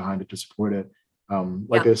fully behind it to support it.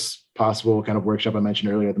 This possible kind of workshop I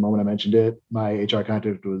mentioned earlier, at the moment I mentioned it, my HR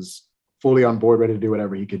contact was fully on board, ready to do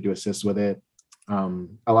whatever he could to assist with it.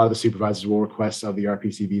 A lot of the supervisors will request of the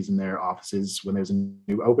RPCVs in their offices when there's a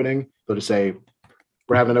new opening. They'll just say,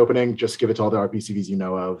 we're having an opening, just give it to all the RPCVs you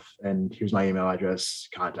know of, and here's my email address,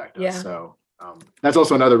 contact us. So that's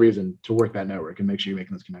also another reason to work that network and make sure you're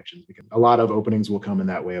making those connections, because a lot of openings will come in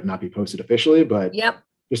that way of not be posted officially, but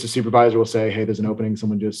just a supervisor will say, hey, there's an opening,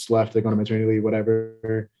 someone just left, they're going to maternity leave,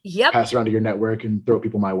 whatever, pass around to your network and throw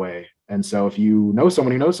people my way. And so if you know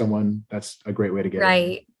someone who knows someone, that's a great way to get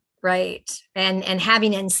in. Right. And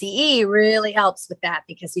having NCE really helps with that,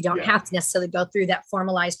 because you don't have to necessarily go through that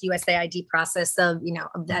formalized USAID process of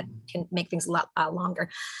that can make things a lot longer.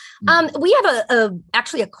 We have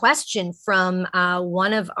actually a question from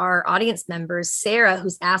one of our audience members, Sarah,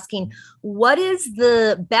 who's asking, what is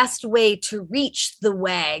the best way to reach the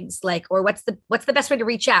WAGs? Or what's the best way to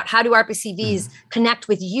reach out? How do RPCVs connect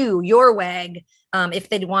with you, your WAG, if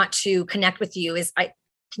they'd want to connect with you?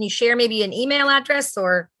 Can you share maybe an email address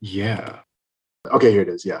or? Yeah. Okay, here it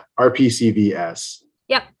is. Yeah. RPCVS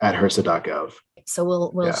at HRSA.gov. So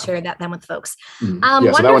we'll share that then with folks. So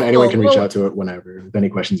that one, anyone can reach out to it whenever, with any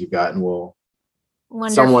questions you've got, and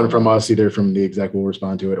someone from us, either from the exec, will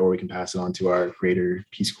respond to it, or we can pass it on to our greater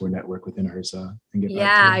Peace Corps network within HRSA and get back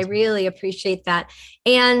to it. I really appreciate that.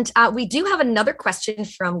 And we do have another question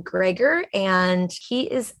from Gregor, and he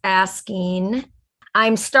is asking,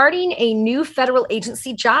 I'm starting a new federal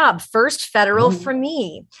agency job, first federal for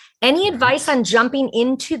me. Any advice on jumping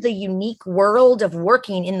into the unique world of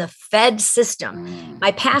working in the Fed system?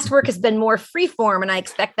 My past work has been more freeform, and I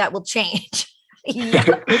expect that will change.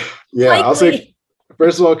 Yeah, Likely. I'll say,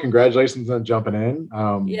 first of all, congratulations on jumping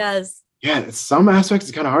in. Yes. Yeah, some aspects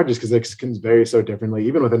is kind of hard just because it can vary so differently,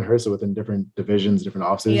 even within HRSA, within different divisions, different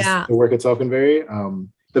offices, Yeah. the work itself can vary.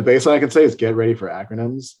 The baseline I can say is get ready for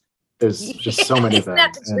acronyms. There's just so many of them.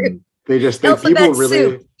 And people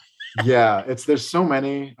really, there's so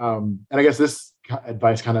many. And I guess this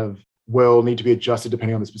advice kind of will need to be adjusted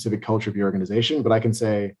depending on the specific culture of your organization. But I can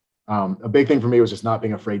say a big thing for me was just not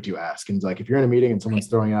being afraid to ask. And like, if you're in a meeting and someone's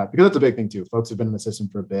throwing out, because that's a big thing too, folks have been in the system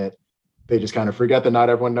for a bit. They just kind of forget that not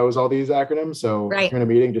everyone knows all these acronyms. So if you're in a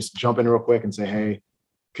meeting, just jump in real quick and say, hey,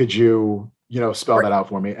 could you, spell that out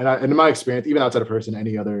for me? And in my experience, even outside of HRSA,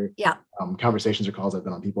 any other conversations or calls I've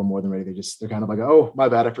been on, people are more than ready. They're kind of like, oh, my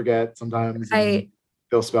bad, I forget sometimes.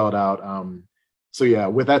 They'll spell it out. So yeah,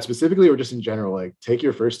 with that specifically, or just in general, like take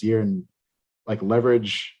your first year and like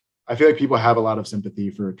leverage. I feel like people have a lot of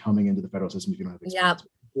sympathy for coming into the federal system if you don't have experience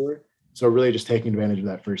before. So really just taking advantage of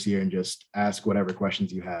that first year and just ask whatever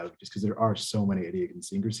questions you have, just because there are so many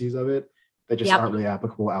idiosyncrasies of it that just aren't really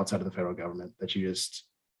applicable outside of the federal government, that you just,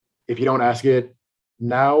 if you don't ask it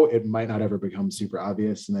now, it might not ever become super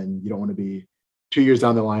obvious. And then you don't want to be 2 years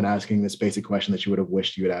down the line asking this basic question that you would have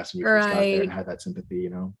wished you had asked when you first got there and had that sympathy,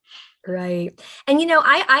 Right. And,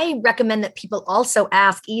 I recommend that people also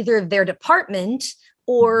ask either their department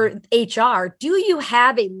or HR, do you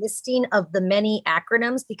have a listing of the many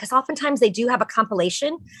acronyms? Because oftentimes they do have a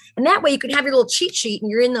compilation. And that way you can have your little cheat sheet and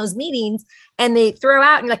you're in those meetings and they throw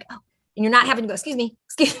out and you're like, oh, and you're not having to go, excuse me,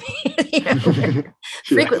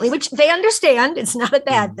 frequently, which they understand. It's not a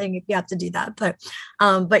bad thing if you have to do that.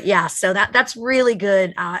 But yeah, so that's really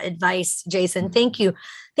good advice, Jason. Thank you.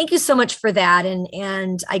 Thank you so much for that.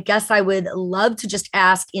 And I guess I would love to just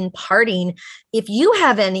ask in parting, if you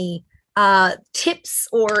have any tips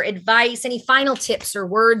or advice, any final tips or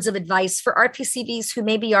words of advice for RPCVs who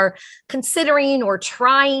maybe are considering or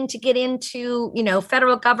trying to get into,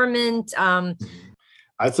 federal government.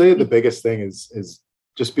 I'd say the biggest thing is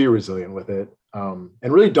just be resilient with it. And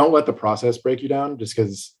really don't let the process break you down, just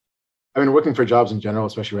because, working for jobs in general,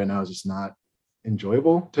 especially right now, is just not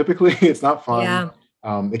enjoyable. Typically, it's not fun. Yeah.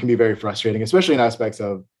 It can be very frustrating, especially in aspects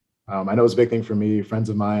of, I know it's a big thing for me, friends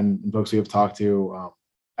of mine and folks we have talked to,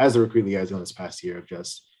 as the recruit liaison this past year, of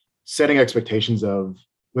just setting expectations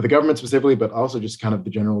with the government specifically, but also just kind of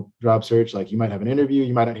the general job search. Like, you might have an interview,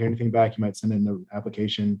 you might not hear anything back. You might send in an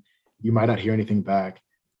application, you might not hear anything back.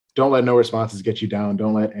 Don't let no responses get you down.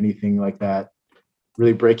 Don't let anything like that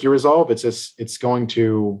really break your resolve. It's going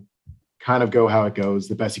to kind of go how it goes.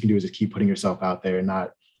 The best you can do is just keep putting yourself out there and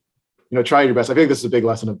not, try your best. I think this is a big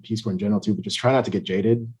lesson of Peace Corps in general too, but just try not to get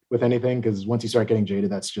jaded with anything, because once you start getting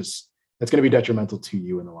jaded, that's going to be detrimental to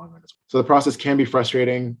you in the long run. So the process can be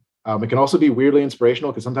frustrating. It can also be weirdly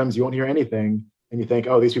inspirational, because sometimes you won't hear anything and you think,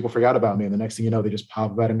 oh, these people forgot about me. And the next thing you know, they just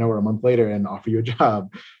pop up out of nowhere a month later and offer you a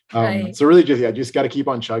job. So really just got to keep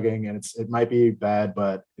on chugging, and it might be bad,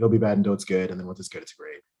 but it'll be bad until it's good. And then once it's good, it's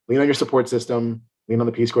great. Lean on your support system, lean on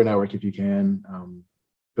the Peace Corps network if you can,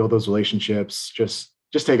 build those relationships. Just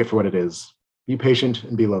take it for what it is. Be patient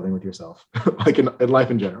and be loving with yourself, like in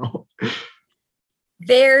life in general.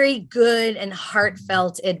 Very good and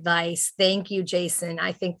heartfelt advice. Thank you, Jason.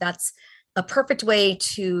 I think that's a perfect way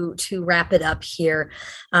to wrap it up here.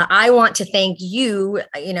 I want to thank you,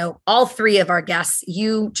 all three of our guests,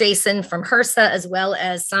 you, Jason from HRSA, as well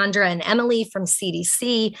as Sandra and Emily from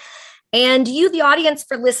CDC, and you, the audience,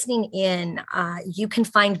 for listening in. You can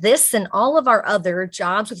find this and all of our other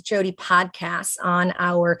Jobs with Jody podcasts on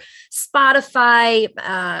our Spotify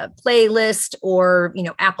playlist, or,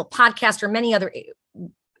 Apple Podcast, or many other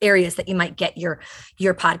areas that you might get your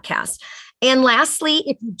podcast. And lastly,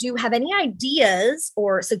 if you do have any ideas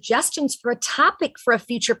or suggestions for a topic for a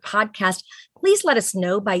future podcast, please let us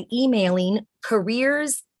know by emailing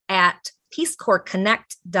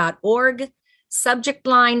careers@peacecorpsconnect.org, subject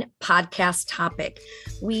line podcast topic.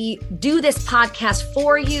 We do this podcast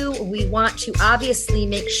for you. We want to obviously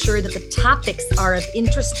make sure that the topics are of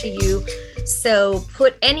interest to you. So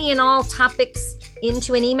put any and all topics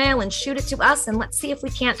into an email and shoot it to us, and let's see if we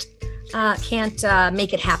can't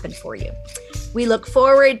make it happen for you. We look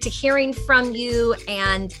forward to hearing from you,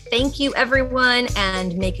 and thank you, everyone,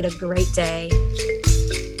 and make it a great day.